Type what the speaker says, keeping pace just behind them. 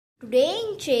Today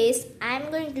in chess, I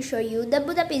am going to show you the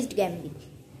Budapeast Gambit.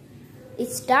 It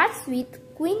starts with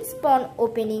queen's pawn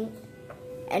opening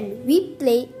and we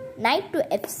play knight to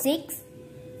f6.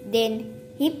 Then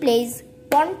he plays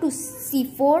pawn to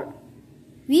c4.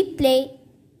 We play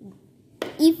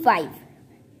e5.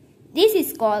 This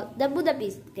is called the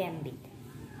Budapeast Gambit.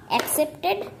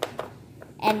 Accepted,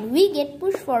 and we get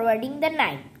push forwarding the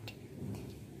knight.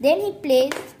 Then he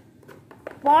plays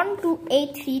pawn to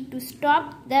a3 to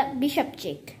stop the bishop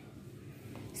check.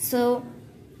 So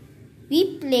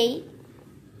we play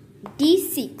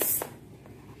d6.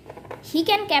 He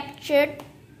can capture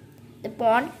the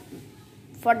pawn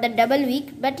for the double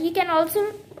weak, but he can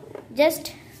also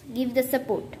just give the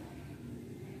support.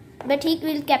 But he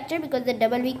will capture because the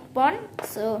double weak pawn,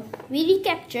 so we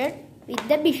recapture with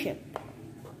the bishop.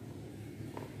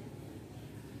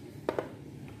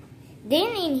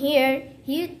 Then in here,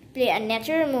 he will play a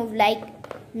natural move like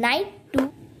knight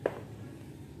to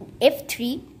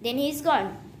f3, then he is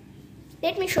gone.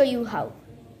 Let me show you how.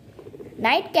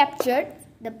 Knight captured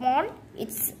the pawn,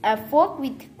 it's a fork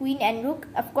with queen and rook.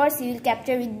 Of course, he will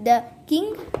capture with the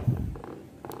king.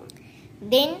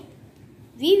 Then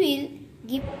we will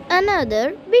give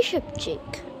another bishop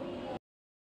check.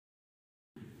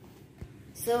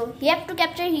 So he have to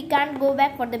capture, he can't go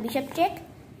back for the bishop check.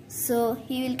 So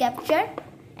he will capture,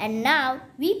 and now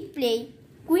we play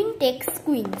queen takes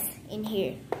queens in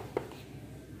here.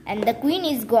 And the queen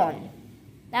is gone.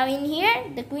 Now in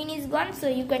here the queen is gone, so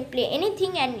you can play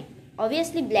anything, and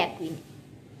obviously black queen.